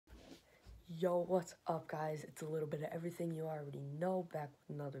Yo, what's up, guys? It's a little bit of everything you already know. Back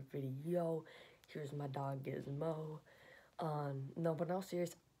with another video. Here's my dog Gizmo. No, but in all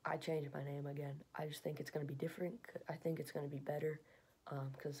serious, I changed my name again. I just think it's gonna be different. I think it's gonna be better.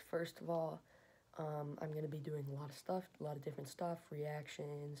 Because first of all, I'm gonna be doing a lot of stuff, a lot of different stuff,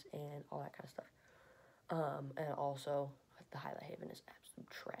 reactions, and all that kind of stuff. And also, the Highlight Haven is absolute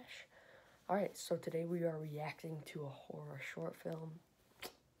trash. Alright, so today we are reacting to a horror short film.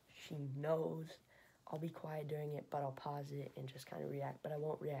 She knows. I'll be quiet during it, but I'll pause it and just kind of react. But I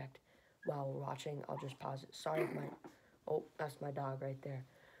won't react while we're watching. I'll just pause it. Sorry if oh, that's my dog right there.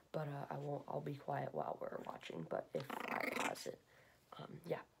 But I'll be quiet while we're watching. But if I pause it,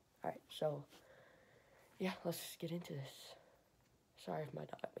 yeah. Alright, so, yeah, let's just get into this. Sorry if my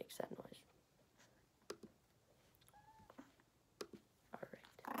dog makes that noise.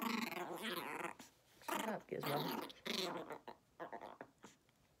 Alright. Shut up, Gizmo.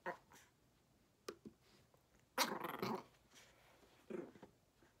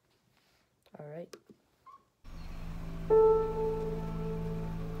 Alright.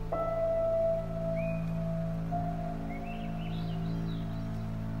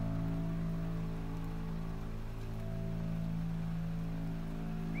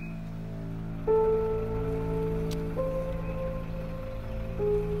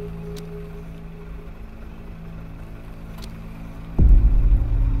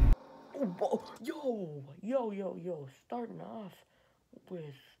 Whoa. Yo, starting off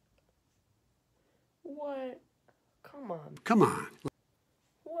with what? Come on.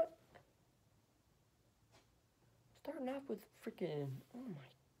 What? Starting off with freaking, oh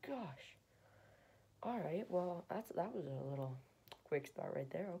my gosh. Alright, well, that was a little quick start right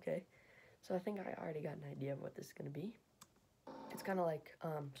there, okay. So I think I already got an idea of what this is gonna be. It's kinda like,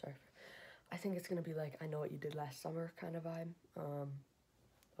 sorry. I think it's gonna be like I Know What You Did Last Summer kind of vibe.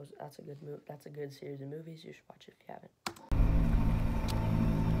 That's a good series of movies. You should watch it if you haven't.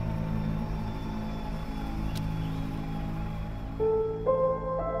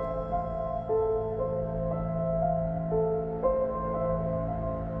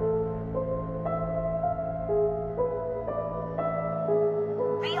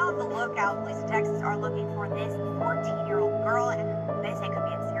 Be on the lookout. Police in Texas are looking for this 14-year-old girl who they say could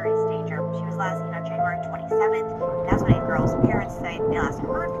be in serious danger. She was last seen on January 27th. That's when a girl's parents say they last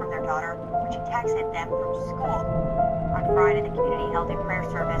heard from their daughter when she texted them from school. On Friday, the community held a prayer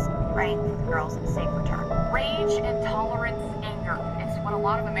service praying for the girl's safe return. Rage, intolerance, anger. It's what a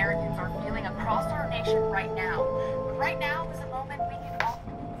lot of Americans are feeling across our nation right now. But right now is a moment we can all...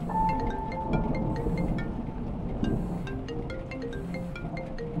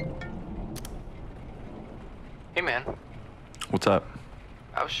 Hey, man. What's up?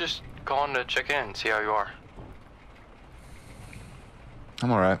 I was just calling to check in and see how you are.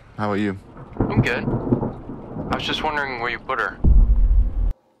 I'm alright. How about you? I'm good. I was just wondering where you put her.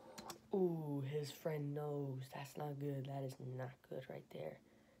 Ooh, his friend knows. That's not good. That is not good right there.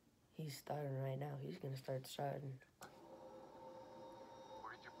 He's starting right now. He's gonna start starting.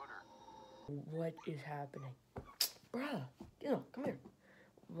 Where did you put her? What is happening? Bruh, come here.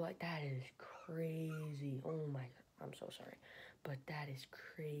 What? That is crazy. Oh my, I'm so sorry. But that is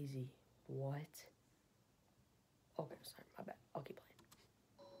crazy. What? Okay, sorry, my bad. I'll keep playing.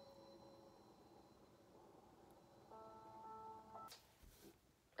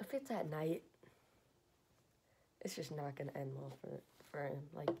 If it's at night, it's just not gonna end well for him.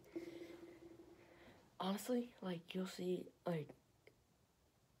 Like, honestly, like, you'll see, like,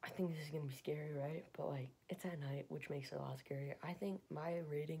 I think this is gonna be scary, right? But, like, it's at night, which makes it a lot scarier. I think my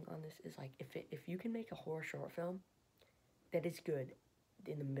rating on this is, like, if you can make a horror short film that is good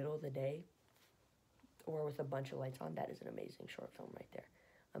in the middle of the day or with a bunch of lights on, that is an amazing short film right there.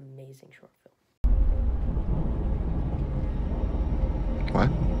 Amazing short film. What?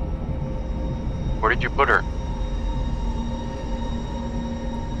 Where did you put her?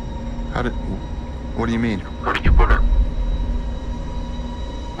 What do you mean? Where did you put her?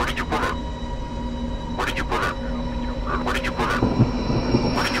 Where did you put her? Where did you put her? Where did you put her?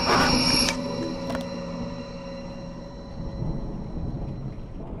 Where did you put her?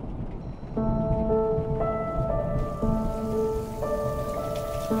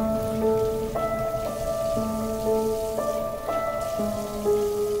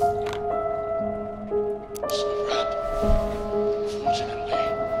 Unfortunately,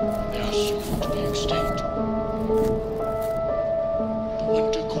 they are soon to be extinct. The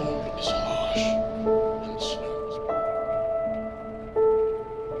winter cold is harsh, and snow is...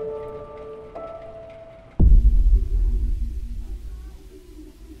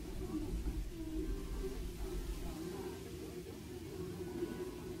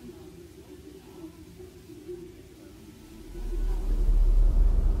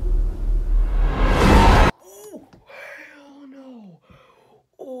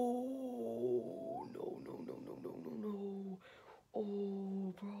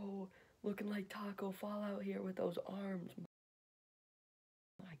 Oh, bro. Looking like Taco Fallout here with those arms.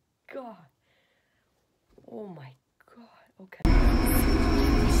 My God. Oh my God. Okay.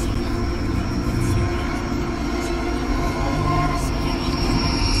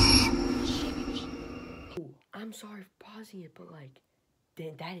 Ooh, I'm sorry for pausing it, but like,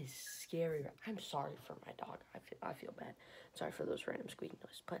 damn, that is scary. I'm sorry for my dog. I feel bad. Sorry for those random squeaking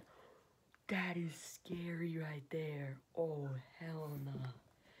noises, but that is scary right there. Oh, hell no.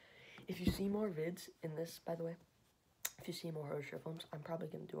 If you see more vids in this, by the way, if you see more horror show films, I'm probably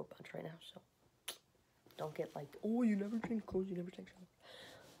going to do a bunch right now, so don't get like, oh, you never change clothes, you never change clothes.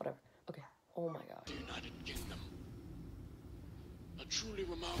 Whatever. Okay. Oh my God. The United Kingdom. A truly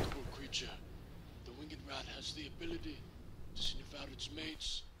remarkable creature. The winged rat has the ability to sniff out its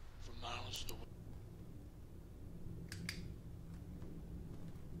mates from miles away.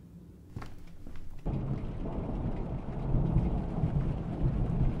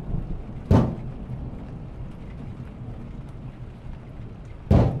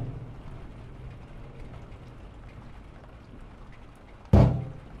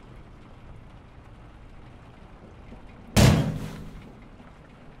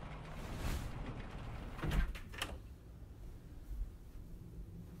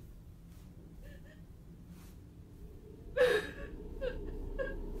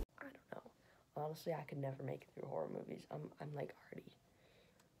 Honestly, I could never make it through horror movies. I'm like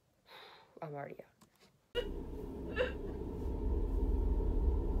I'm already out.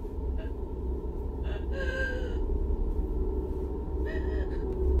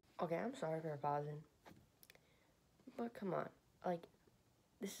 Okay, I'm sorry for pausing. But come on. Like,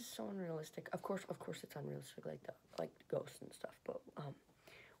 this is so unrealistic. Of course it's unrealistic, like the ghosts and stuff, but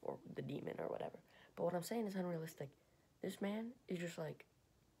or the demon or whatever. But what I'm saying is unrealistic. This man is just like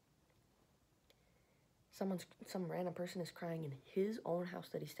some random person is crying in his own house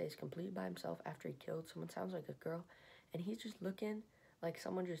that he stays completely by himself after he killed someone, sounds like a girl, and he's just looking like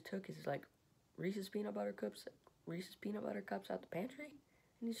someone just took his like Reese's peanut butter cups out the pantry,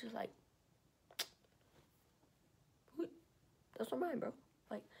 and he's just like, that's not mine, bro.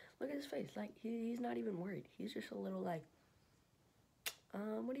 Like, look at his face. Like, he's not even worried. He's just a little like,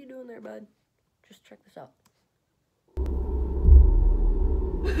 what are you doing there, bud? Just check this out.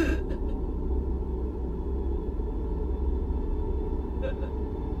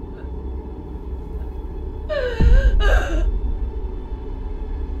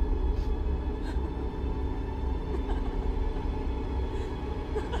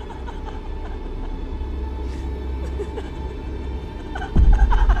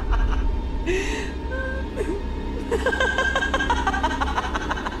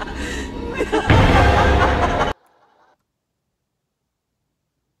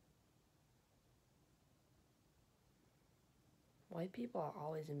 White people are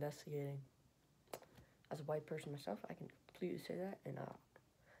always investigating. As a white person myself, I can completely say that, and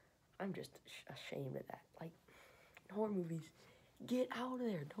I'm just ashamed of that. Like, in horror movies, get out of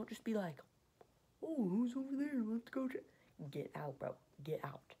there. Don't just be like, oh, who's over there? Let's go check. Get out, bro. Get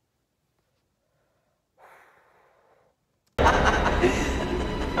out. I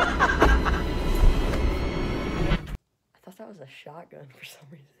thought that was a shotgun for some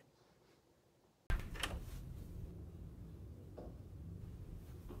reason.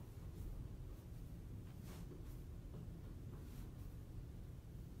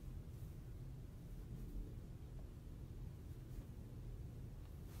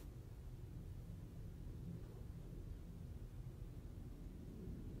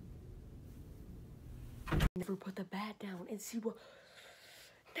 Never put the bat down and see what.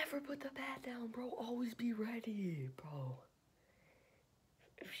 Never put the bat down, bro. Always be ready, bro.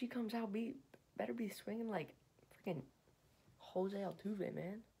 If she comes out, better be swinging like freaking Jose Altuve,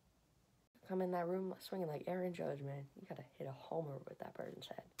 man. Come in that room swinging like Aaron Judge, man. You gotta hit a homer with that person's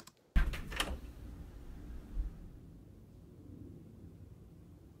head.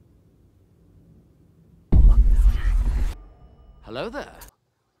 Hello there.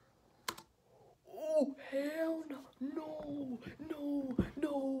 Oh, hell no. No, no,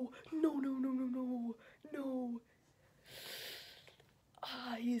 no, no, no, no, no, no, no.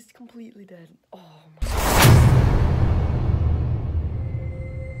 Ah, he's completely dead. Oh, my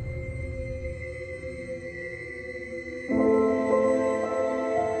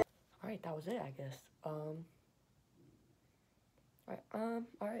Alright, that was it, I guess.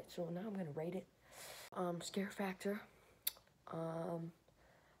 Alright, so now I'm gonna rate it. Scare factor. I'm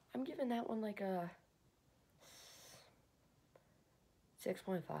giving that one like a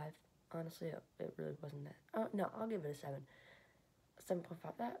 6.5. Honestly, it really wasn't that. No, I'll give it a 7.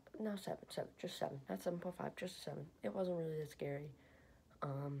 7.5. No, 7. Just 7. Not 7.5, just 7. It wasn't really that scary.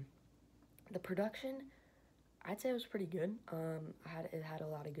 The production, I'd say it was pretty good. It had a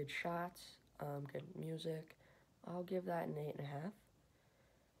lot of good shots, good music. I'll give that an 8.5.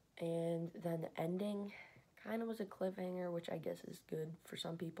 And then the ending kind of was a cliffhanger, which I guess is good for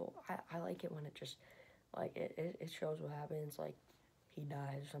some people. I like it when it just, like, it shows what happens, like, he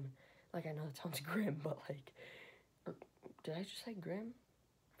dies or something. Like, I know it sounds grim, but, like, did I just say grim?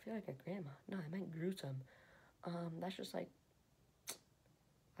 I feel like a grandma. No, I meant gruesome. That's just, like,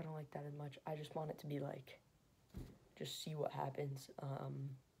 I don't like that as much. I just want it to be, like, just see what happens.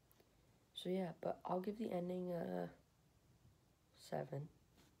 So, yeah, but I'll give the ending a 7,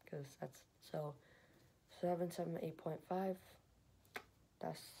 because that's, so, 7, 8.5.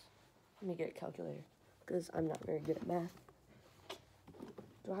 That's, let me get a calculator, because I'm not very good at math.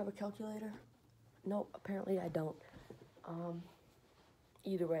 Do I have a calculator? Nope, apparently I don't.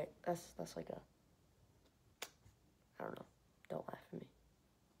 Either way, that's like a, I don't know, don't laugh at me.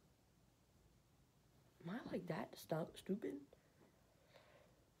 Am I like that stupid?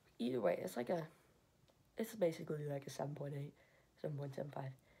 Either way, it's basically like a 7.8,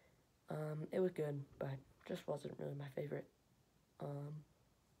 7.75. It was good, but just wasn't really my favorite.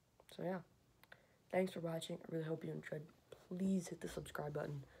 So yeah, thanks for watching. I really hope you enjoyed. Please hit the subscribe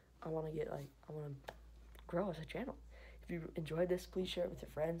button. I want to grow as a channel. If you enjoyed this, please share it with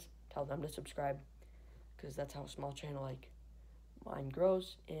your friends. Tell them to subscribe, because that's how a small channel like mine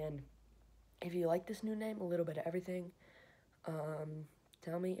grows. And if you like this new name, a little bit of everything,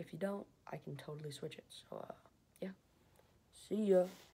 tell me. If you don't, I can totally switch it. So, yeah. See ya.